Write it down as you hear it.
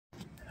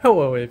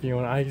Hello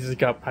everyone, I just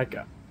got back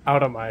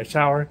out of my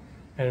shower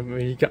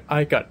and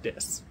I got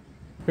this.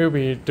 We'll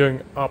be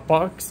doing a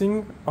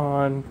unboxing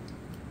on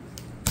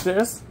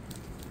this.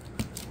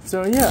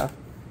 So yeah.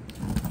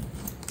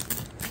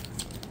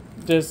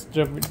 This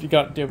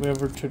got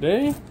delivered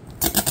today.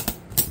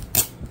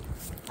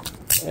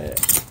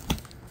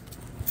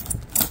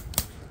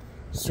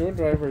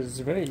 Screwdriver is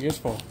very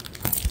useful.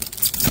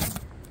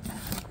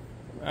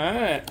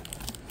 Alright.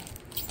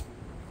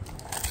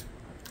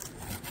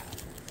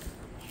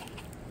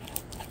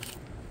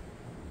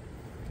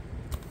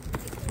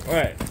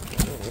 Alright,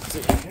 let's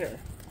see here.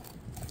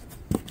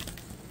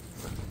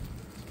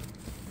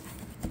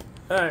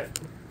 Alright.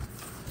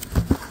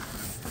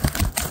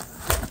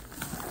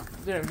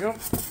 There we go.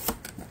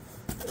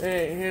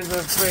 Hey, here's the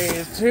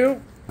phase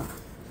 2.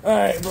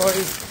 Alright,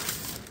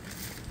 boys.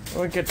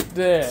 Look at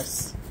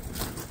this.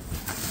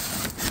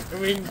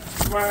 We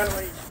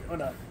finally,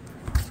 hold on.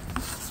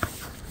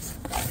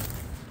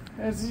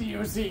 As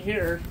you see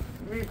here,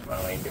 we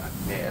finally got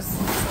this.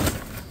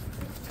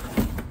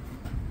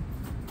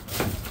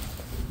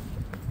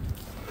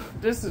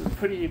 This is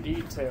pretty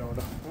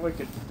detailed.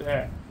 Look at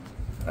that.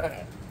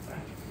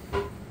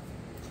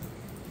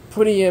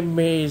 Pretty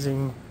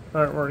amazing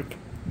artwork.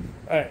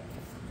 Alright.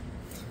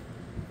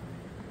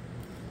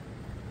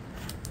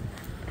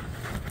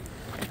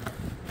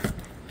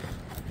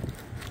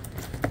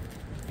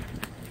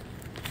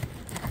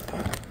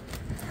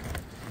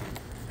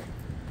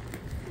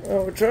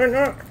 Oh, try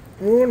not to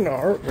ruin the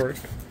artwork.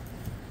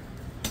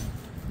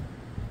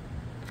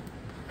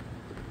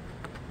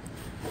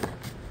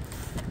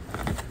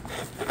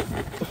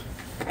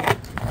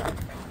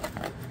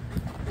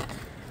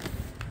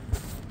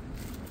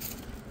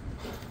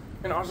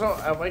 And also,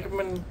 I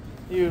recommend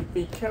you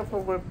be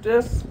careful with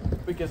this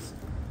because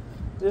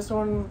this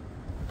one,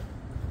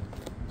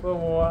 well,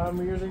 what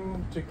I'm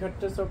using to cut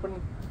this open,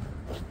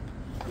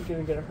 you're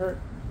gonna get hurt.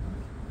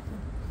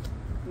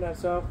 And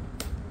that's all.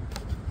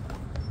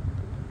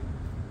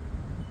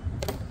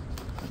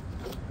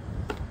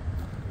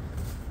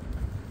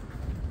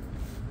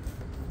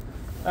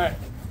 Alright.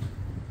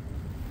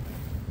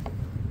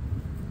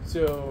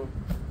 So,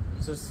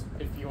 just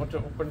if you want to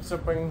open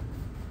something,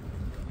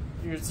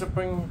 use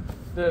something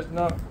that's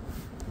not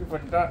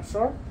even that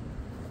sharp,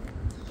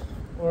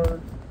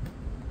 or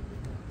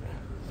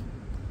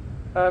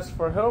ask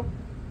for help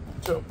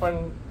to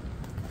open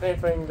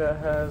anything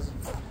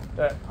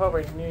that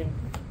probably need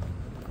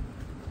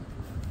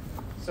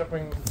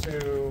something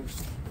to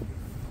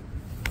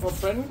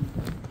open.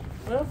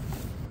 Well,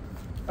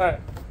 alright.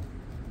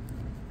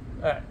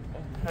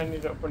 I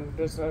need to open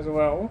this as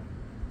well.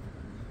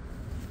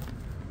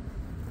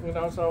 And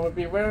also I will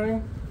be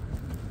wearing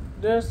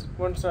this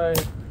once I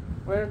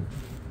wear it,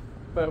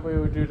 but we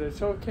will do the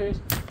showcase.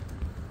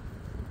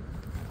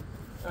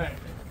 Alright,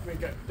 we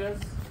got this.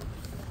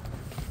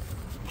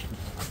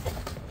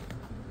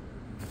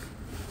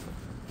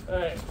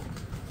 Alright.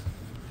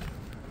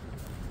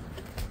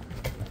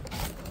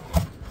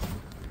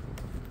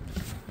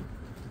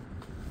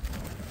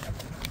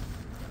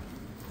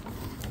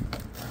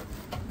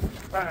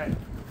 Alright.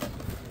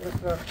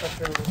 Let's not touch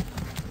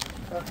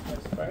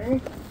this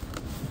thing.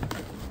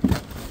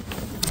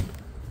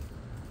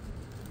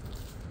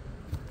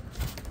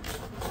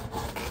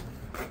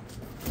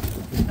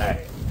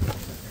 Alright.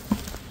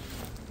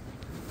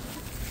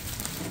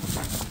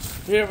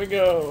 Here we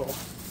go.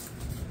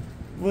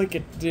 Look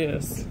at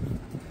this.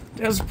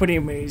 That's pretty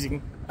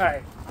amazing.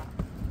 Alright.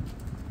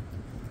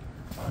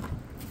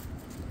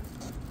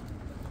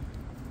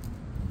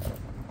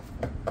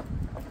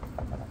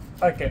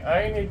 Okay,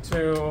 I need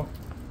to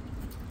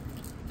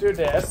do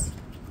this.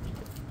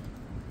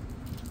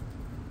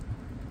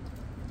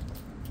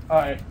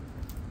 Alright.